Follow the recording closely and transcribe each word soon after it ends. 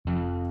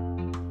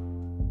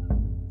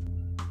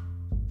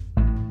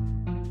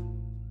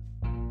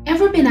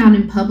Ever been out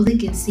in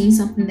public and seen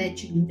something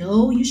that you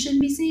know you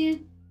shouldn't be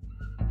seeing?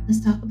 Let's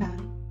talk about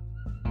it.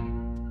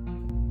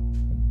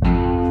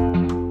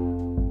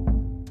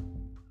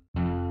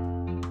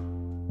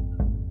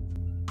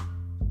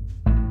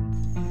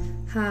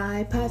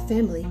 Hi, Pod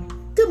family.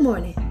 Good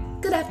morning,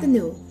 good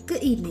afternoon,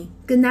 good evening,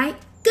 good night,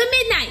 good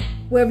midnight,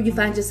 wherever you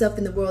find yourself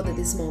in the world at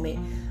this moment.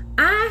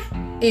 I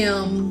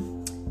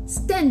am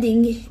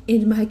standing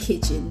in my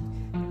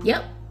kitchen.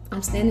 Yep,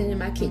 I'm standing in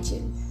my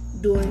kitchen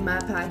doing my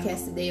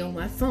podcast today on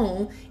my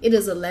phone. It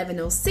is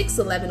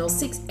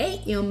 11:06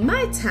 a.m.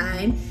 my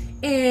time,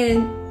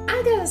 and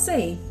I gotta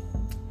say,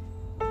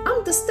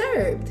 I'm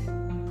disturbed.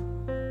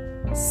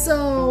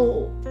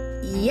 So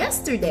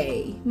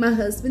yesterday, my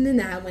husband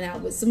and I went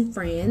out with some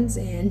friends,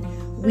 and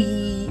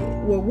we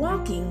were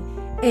walking,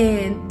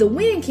 and the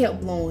wind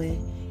kept blowing.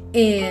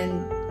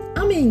 And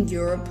I'm in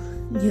Europe,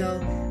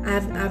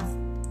 I've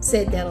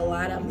said that a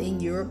lot. I'm in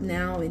Europe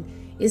now, and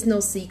it's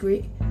no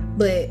secret.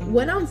 But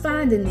what I'm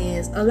finding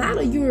is a lot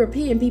of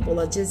European people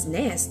are just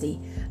nasty.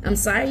 I'm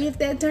sorry if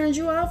that turns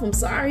you off. I'm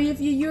sorry if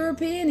you're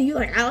European and you're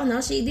like, oh no,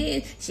 she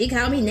did. She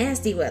called me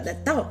nasty. Well, the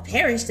thought,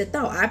 perish the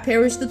thought. I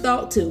perish the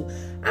thought too.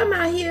 I'm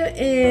out here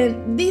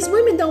and these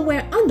women don't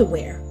wear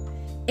underwear.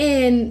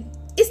 And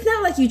it's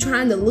not like you're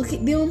trying to look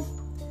at them.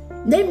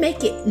 They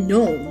make it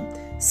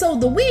known. So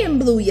the wind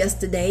blew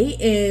yesterday,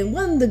 and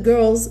one of the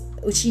girls,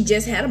 she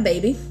just had a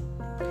baby.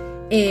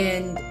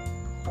 And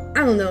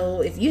I don't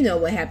know if you know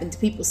what happened to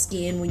people's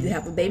skin when you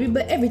have a baby,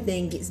 but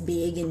everything gets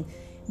big and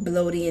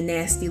bloaty and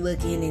nasty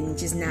looking and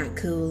just not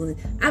cool. And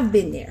I've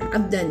been there.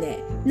 I've done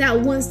that. Not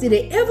once did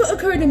it ever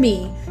occur to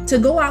me to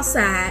go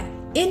outside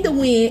in the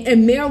wind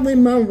and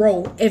Marilyn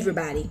Monroe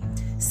everybody.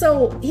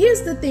 So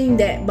here's the thing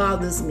that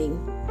bothers me.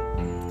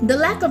 The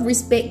lack of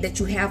respect that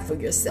you have for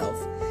yourself.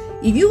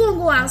 If you're going to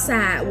go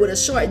outside with a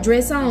short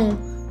dress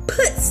on,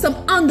 put some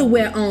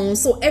underwear on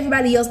so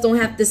everybody else don't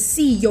have to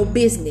see your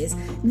business.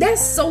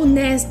 That's so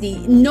nasty.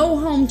 No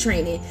home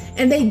training.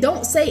 And they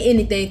don't say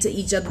anything to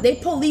each other. They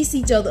police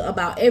each other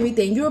about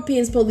everything.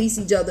 Europeans police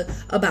each other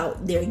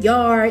about their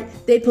yard.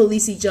 They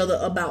police each other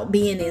about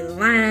being in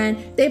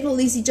line. They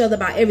police each other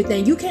about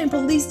everything. You can't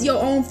police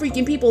your own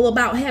freaking people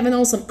about having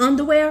on some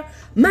underwear?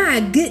 My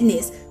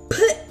goodness.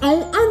 Put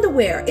on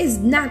underwear. It's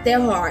not that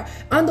hard.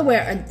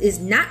 Underwear is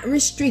not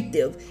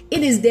restrictive.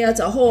 It is there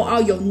to hold all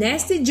your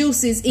nasty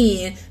juices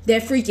in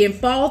that freaking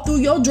fall through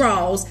your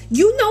drawers.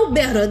 You know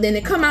better than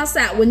to come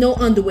outside with no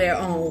underwear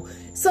on.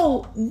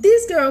 So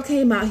this girl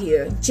came out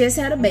here, just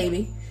had a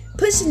baby,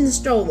 pushing the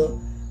stroller.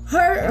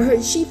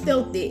 She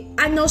felt it.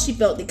 I know she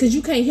felt it because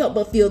you can't help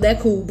but feel that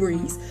cool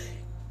breeze.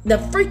 The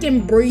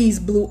freaking breeze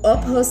blew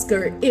up her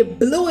skirt. It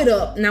blew it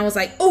up. And I was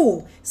like,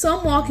 oh. So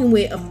I'm walking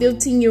with a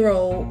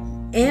 15-year-old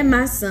and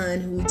my son,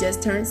 who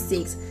just turned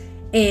 6,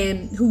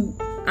 and who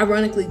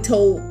ironically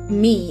told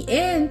me,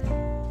 and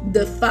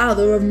the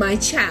father of my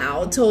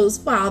child told his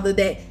father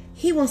that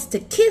he wants to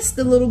kiss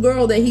the little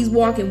girl that he's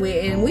walking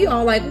with. And we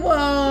all like,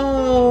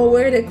 whoa,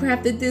 where the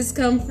crap did this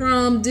come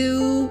from,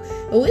 dude?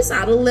 Oh, it's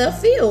out of left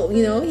field.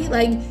 He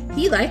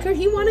like her,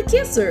 he want to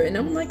kiss her. And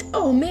I'm like,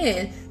 oh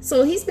man.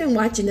 So he's been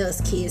watching us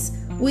kiss,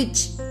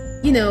 which,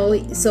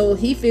 so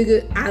he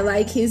figured I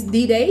like his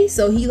D-Day,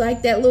 so he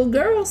liked that little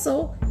girl,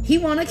 so he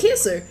want to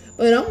kiss her.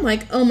 But I'm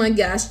like, oh my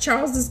gosh,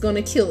 Charles is going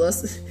to kill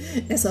us.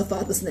 That's her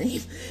father's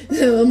name.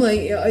 I'm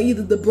like,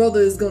 either the brother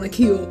is going to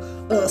kill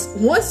us.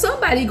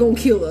 Somebody going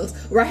to kill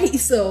us, right?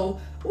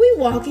 So we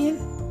walking,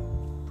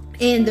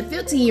 and the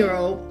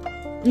 15-year-old,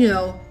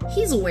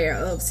 he's aware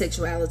of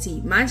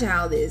sexuality. My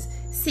child is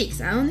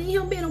 6. I don't need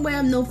him being aware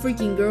of no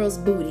freaking girl's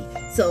booty.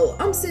 So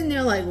I'm sitting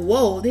there like,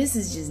 whoa, this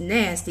is just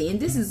nasty. And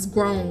this is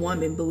grown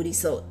woman booty,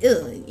 so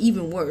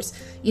even worse,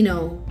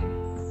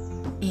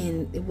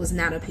 and it was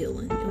not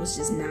appealing. It was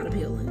just not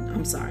appealing.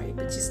 I'm sorry,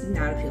 but just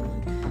not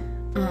appealing.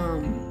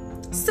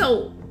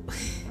 So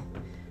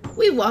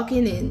we walk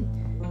in, and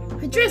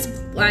her dress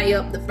fly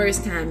up the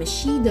first time, and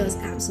she does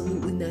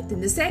absolutely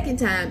nothing. The second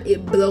time,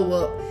 it blow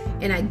up,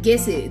 and I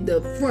guess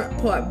the front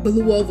part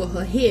blew over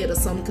her head or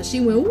something, because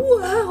she went,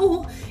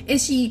 whoa, and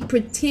she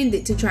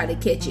pretended to try to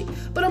catch it.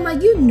 But I'm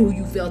like, you knew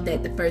you felt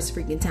that the first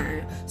freaking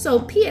time.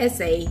 So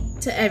PSA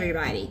to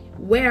everybody,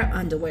 wear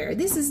underwear.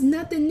 This is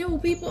nothing new.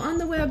 People,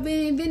 underwear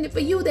been invented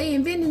for you. They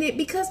invented it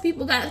because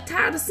people got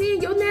tired of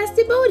seeing your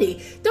nasty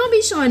booty. Don't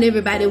be showing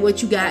everybody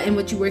what you got and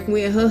what you're working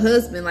with. Her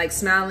husband like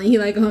smiling. He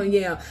like, oh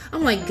yeah.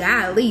 I'm like,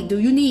 golly, do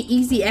you need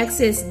easy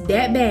access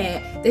that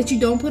bad that you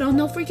don't put on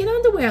no freaking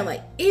underwear?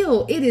 Like,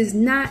 ew, it is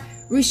not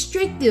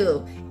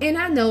restrictive. And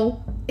I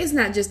know it's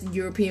not just the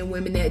European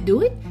women that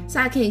do it,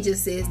 so I can't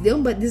just say it's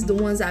them, but this is the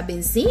ones I've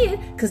been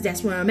seeing, because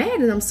that's where I'm at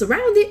and I'm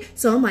surrounded.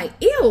 So I'm like,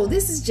 ew,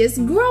 this is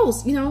just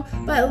gross,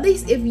 but at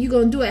least if you're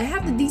gonna do it,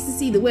 have the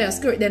decency to wear a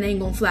skirt that ain't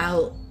gonna fly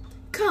up.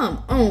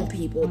 Come on,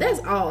 people. That's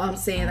all I'm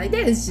saying. Like,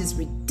 that is just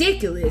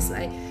ridiculous.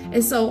 Like,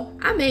 and so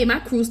I made my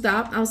crew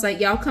stop. I was like,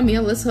 y'all come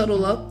here, let's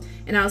huddle up.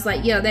 And I was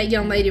like, yeah, that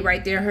young lady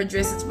right there, her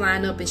dress is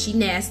flying up and she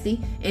nasty.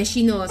 And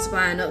she know it's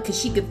flying up because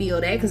she could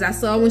feel that, because I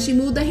saw when she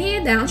moved her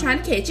hand down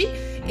trying to catch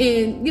it.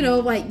 And,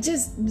 like,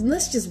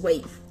 let's just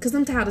wait, because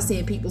I'm tired of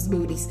seeing people's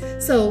booties.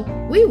 So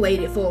we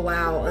waited for a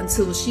while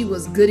until she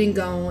was good and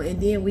gone, and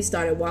then we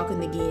started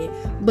walking again.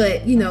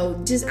 But,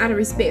 just out of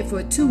respect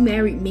for two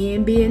married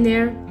men being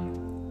there.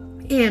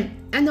 And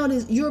I know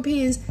that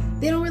Europeans,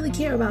 they don't really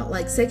care about,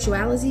 like,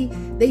 sexuality.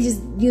 They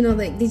just,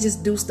 they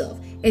just do stuff.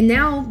 And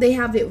now they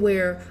have it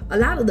where a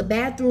lot of the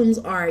bathrooms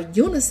are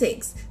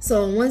unisex.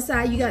 So on one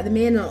side you got the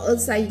men, on the other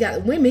side you got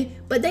the women,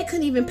 but they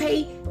couldn't even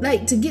pay,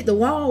 like, to get the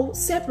wall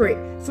separate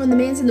from the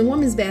men's and the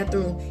women's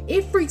bathroom.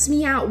 It freaks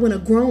me out when a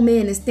grown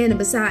man is standing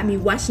beside me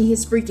washing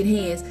his freaking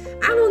hands.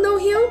 I don't know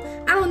him.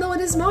 I don't know what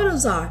his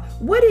motives are.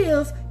 What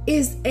if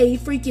it's a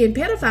freaking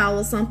pedophile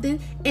or something,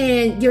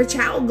 and your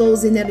child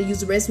goes in there to use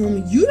the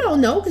restroom? You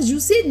don't know, because you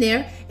sitting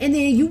there, and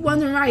then you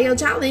wondering why your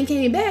child ain't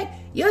came back.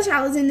 Your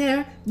child is in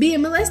there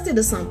being molested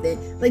or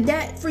something. Like,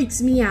 that freaks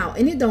me out.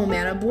 And it don't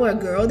matter, boy or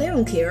girl, they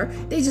don't care.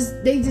 They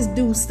just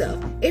do stuff.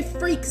 It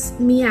freaks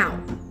me out.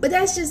 But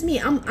that's just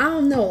me. I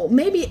don't know.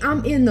 Maybe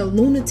I'm in the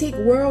lunatic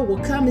world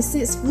where common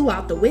sense flew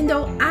out the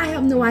window. I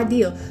have no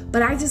idea.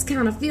 But I just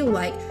kind of feel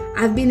like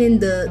I've been in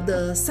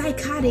the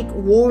psychotic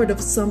ward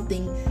of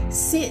something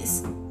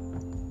since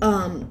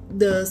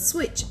the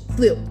switch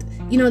flipped.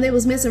 They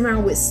was messing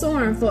around with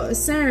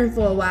CERN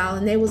for a while,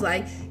 and they was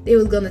like, they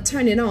was gonna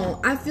turn it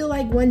on. I feel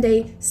like one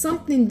day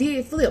something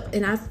did flip,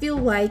 and I feel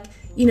like,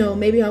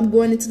 maybe I'm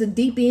going into the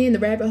deep end, the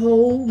rabbit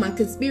hole, my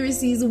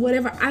conspiracies or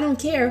whatever. I don't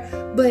care,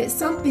 but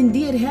something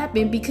did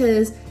happen,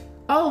 because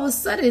all of a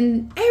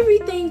sudden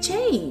everything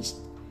changed,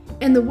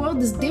 and the world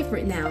is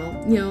different now.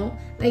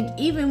 Like,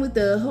 even with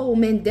the whole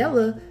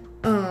Mandela,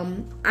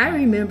 I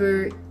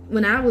remember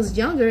when I was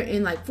younger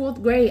in like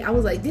 4th grade, I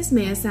was like, this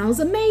man sounds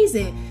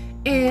amazing.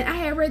 And I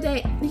had read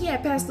that he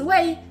had passed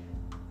away,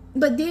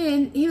 but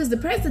then he was the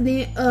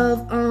president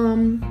of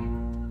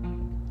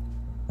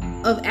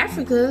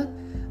Africa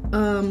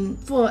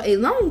for a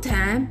long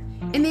time,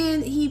 and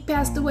then he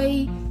passed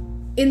away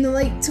in the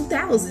late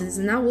 2000s.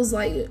 And I was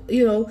like,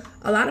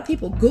 a lot of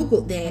people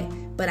Googled that,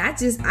 but I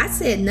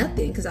said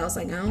nothing, because I was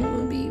like, I don't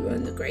want to be one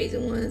of the crazy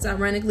ones.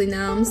 Ironically,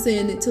 now I'm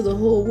saying it to the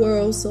whole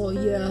world, so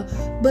yeah.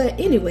 But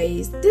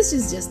anyways, this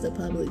is just a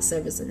public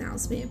service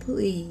announcement,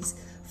 please.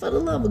 For the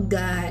love of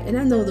God. And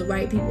I know the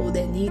right people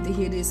that need to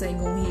hear this ain't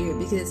gonna hear it,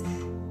 because,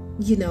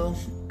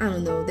 I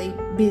don't know, they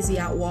busy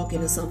out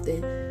walking or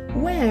something.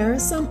 Wear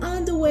some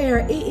underwear.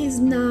 It is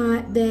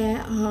not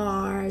that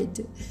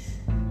hard.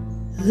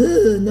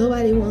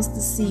 Nobody wants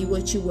to see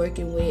what you're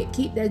working with.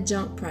 Keep that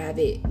junk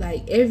private.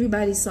 Like,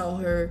 everybody saw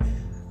her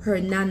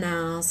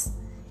nanas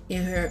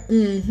and her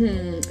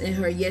and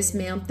her yes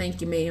ma'am, thank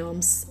you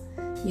ma'ams.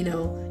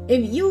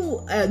 If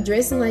you are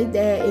dressing like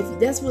that, if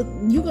that's what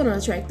you're gonna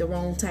attract, the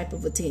wrong type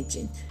of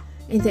attention,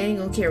 and they ain't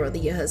gonna care whether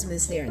your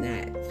husband's there or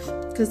not,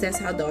 because that's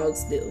how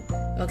dogs do.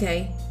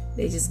 Okay,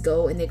 they just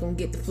go and they're gonna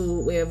get the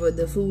food wherever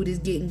the food is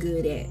getting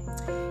good at.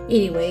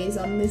 Anyways,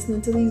 I'm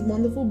listening to these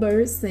wonderful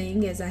birds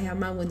sing as I have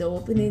my window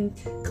open and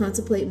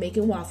contemplate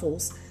making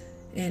waffles,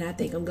 and I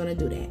think I'm gonna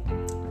do that.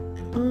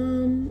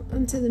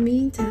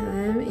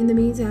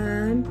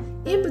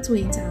 In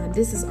between time,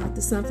 this is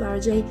Arthur Sunflower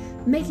J,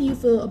 making you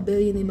feel a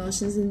billion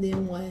emotions in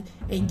then one,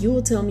 and you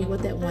will tell me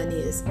what that one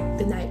is.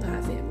 Good night,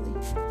 Pod Family.